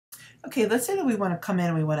Okay, let's say that we want to come in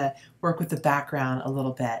and we want to work with the background a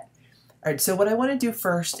little bit. All right, so what I want to do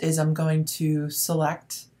first is I'm going to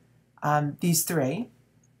select these three,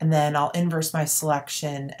 and then I'll inverse my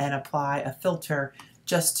selection and apply a filter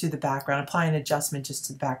just to the background, apply an adjustment just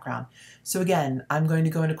to the background. So again, I'm going to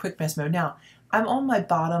go into quick mask mode. Now, I'm on my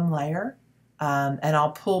bottom layer, and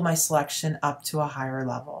I'll pull my selection up to a higher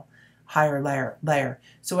level, higher layer.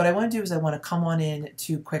 So what I want to do is I want to come on in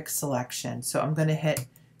to quick selection. So I'm going to hit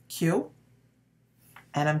Q,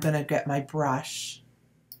 and I'm going to get my brush,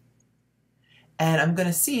 and I'm going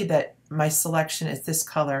to see that my selection is this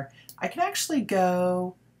color. I can actually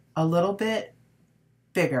go a little bit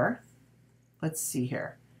bigger. Let's see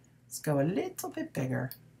here. Let's go a little bit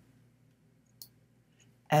bigger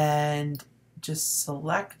and just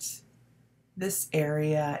select this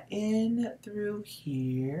area in through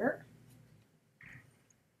here.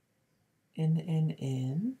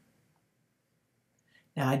 In.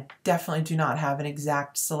 Now I definitely do not have an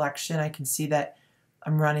exact selection. I can see that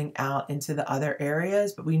I'm running out into the other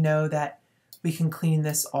areas, but we know that we can clean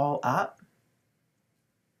this all up.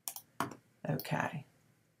 Okay.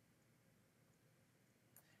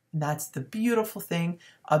 And that's the beautiful thing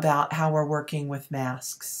about how we're working with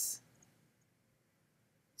masks.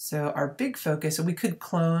 So our big focus, so we could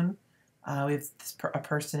clone, we have a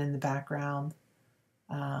person in the background.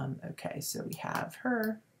 Okay, so we have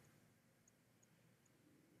her.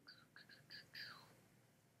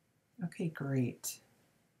 Okay, great.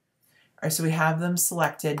 All right, so we have them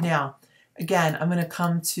selected. Now, again, I'm going to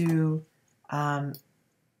come to the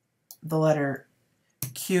letter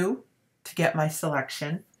Q to get my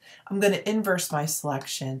selection. I'm going to inverse my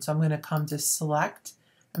selection. So I'm going to come to select.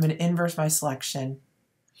 I'm going to inverse my selection.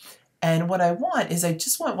 And what I want is I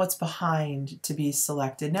just want what's behind to be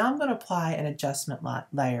selected. Now I'm going to apply an adjustment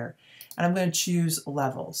layer, and I'm going to choose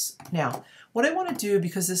levels. Now, what I want to do,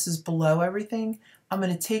 because this is below everything, I'm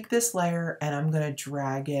going to take this layer and I'm going to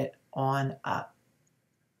drag it on up.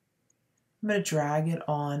 I'm going to drag it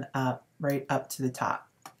on up, right up to the top.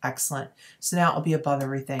 Excellent. So now it'll be above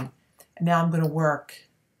everything. And now I'm going to work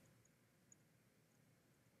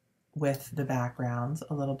with the background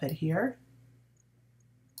a little bit here.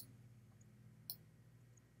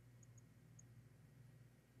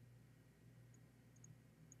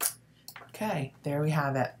 Okay, there we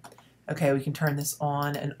have it. Okay, we can turn this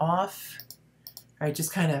on and off. All right,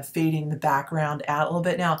 just kind of fading the background out a little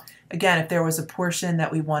bit. Now, again, if there was a portion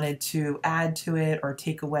that we wanted to add to it or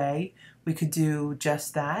take away, we could do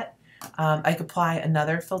just that. I could apply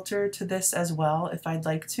another filter to this as well if I'd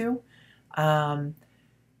like to. And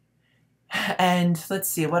let's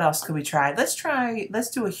see, what else could we try? Let's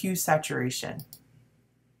do a hue saturation.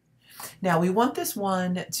 Now, we want this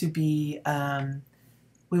one to be,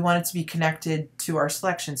 we want it to be connected to our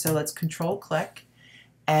selection. So let's control click.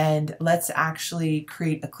 And let's actually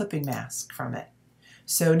create a clipping mask from it.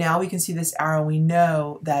 So now we can see this arrow. We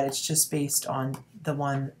know that it's just based on the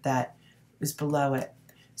one that is below it.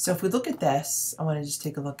 So if we look at this, I want to just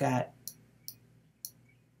take a look at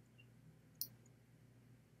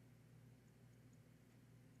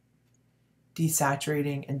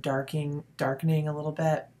desaturating and darkening a little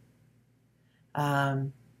bit.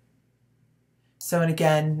 So, and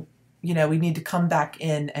again, you know, we need to come back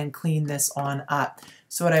in and clean this on up.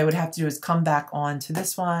 So what I would have to do is come back on to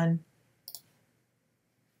this one,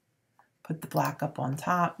 put the black up on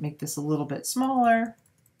top, make this a little bit smaller.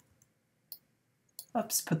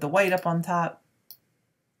 Oops, put the white up on top.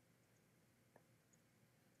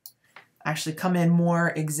 Actually come in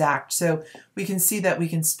more exact. So we can see that we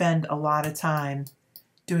can spend a lot of time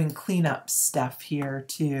doing cleanup stuff here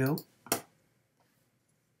too.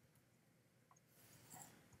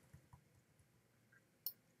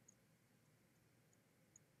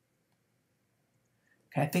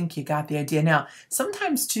 Okay, I think you got the idea. Now,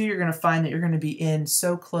 sometimes too, you're going to find that you're going to be in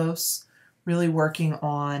so close, really working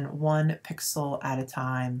on one pixel at a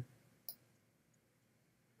time.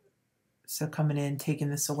 So coming in, taking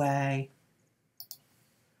this away,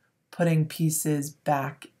 putting pieces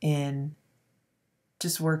back in,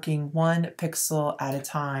 just working one pixel at a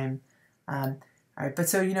time. All right, but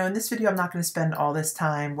so, you know, in this video, I'm not going to spend all this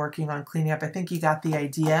time working on cleaning up. I think you got the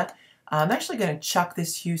idea. I'm actually going to chuck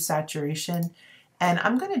this hue saturation, and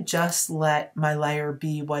I'm going to just let my layer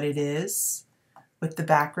be what it is with the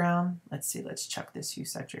background. Let's see, let's chuck this hue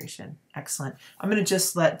saturation. Excellent. I'm going to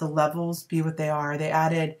just let the levels be what they are. They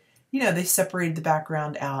added, you know, they separated the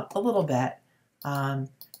background out a little bit,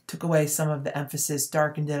 took away some of the emphasis,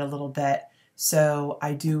 darkened it a little bit. So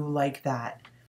I do like that.